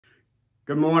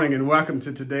Good morning and welcome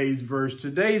to today's verse.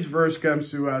 Today's verse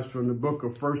comes to us from the book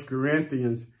of 1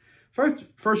 Corinthians. 1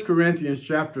 Corinthians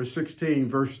chapter 16,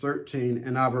 verse 13,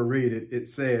 and I will read it. It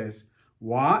says,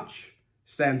 "Watch,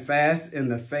 stand fast in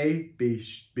the faith,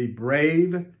 be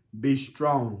brave, be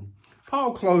strong."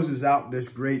 Paul closes out this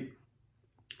great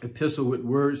epistle with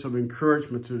words of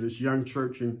encouragement to this young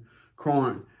church in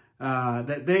Corinth.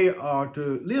 That they are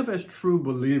to live as true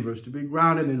believers, to be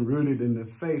grounded and rooted in the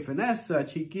faith. And as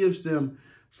such, he gives them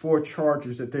 4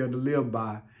 charges that they are to live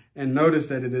by. And notice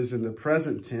that it is in the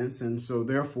present tense. And so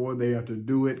therefore, they are to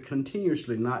do it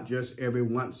continuously, not just every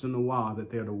once in a while.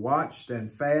 That they're to watch,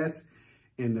 stand fast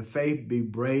in the faith, be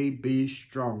brave, be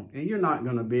strong. And you're not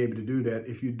going to be able to do that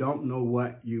if you don't know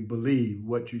what you believe,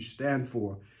 what you stand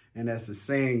for. And as the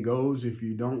saying goes, if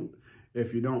you don't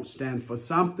stand for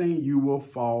something, you will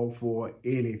fall for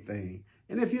anything.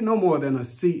 And if you're no more than a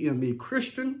CME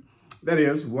Christian, that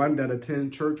is, one that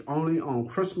attends church only on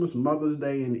Christmas, Mother's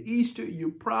Day, and Easter,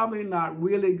 you're probably not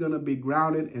really going to be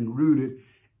grounded and rooted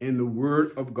in the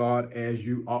Word of God as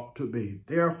you ought to be.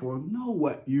 Therefore, know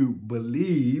what you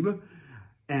believe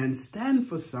and stand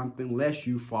for something lest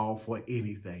you fall for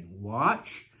anything.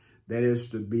 Watch, that is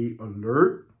to be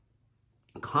alert,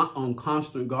 on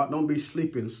constant guard. Don't be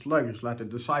sleeping sluggish like the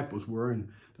disciples were, and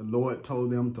the Lord told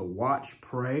them to watch,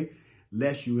 pray,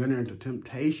 lest you enter into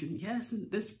temptation. Yes,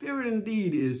 the spirit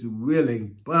indeed is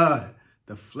willing, but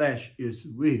the flesh is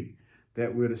weak.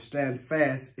 That we're to stand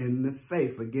fast in the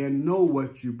faith. Again, know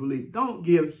what you believe. Don't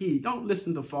give heed. Don't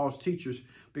listen to false teachers,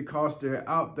 because they're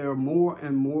out there more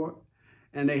and more,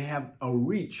 and they have a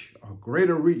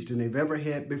greater reach than they've ever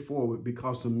had before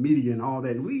because of media and all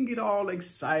that. And we can get all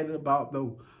excited about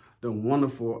the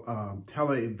wonderful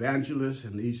televangelists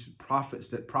and these prophets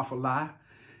that prophesy.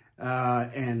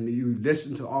 And you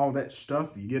listen to all that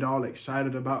stuff. You get all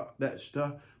excited about that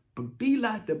stuff. But be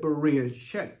like the Bereans.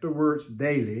 Check the words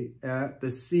daily to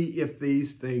see if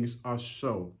these things are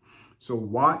so. So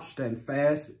watch, stand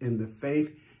fast in the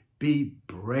faith. Be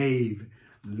brave.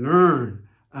 Learn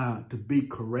to be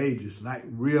courageous like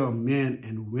real men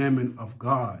and women of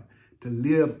God, to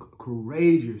live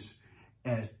courageous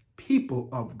as people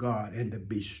of God, and to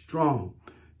be strong,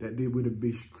 that they would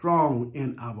be strong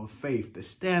in our faith, to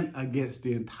stand against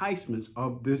the enticements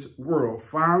of this world.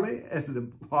 Finally, as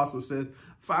the apostle says,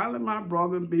 finally, my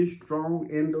brother, be strong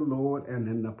in the Lord and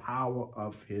in the power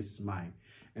of his might.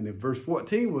 And if verse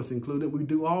 14 was included, we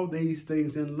do all these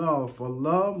things in love, for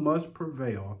love must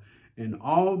prevail in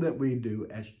all that we do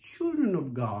as children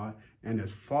of God and as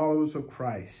followers of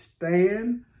Christ.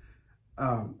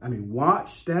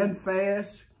 Watch, stand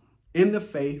fast in the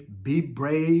faith, be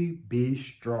brave, be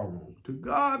strong. To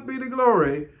God be the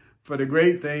glory for the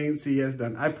great things he has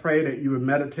done. I pray that you would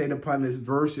meditate upon this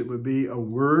verse. It would be a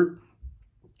word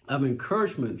of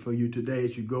encouragement for you today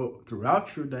as you go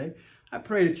throughout your day. I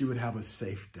pray that you would have a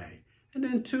safe day. And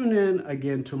then tune in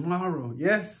again tomorrow.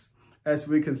 Yes, as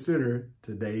we consider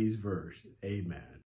today's verse. Amen.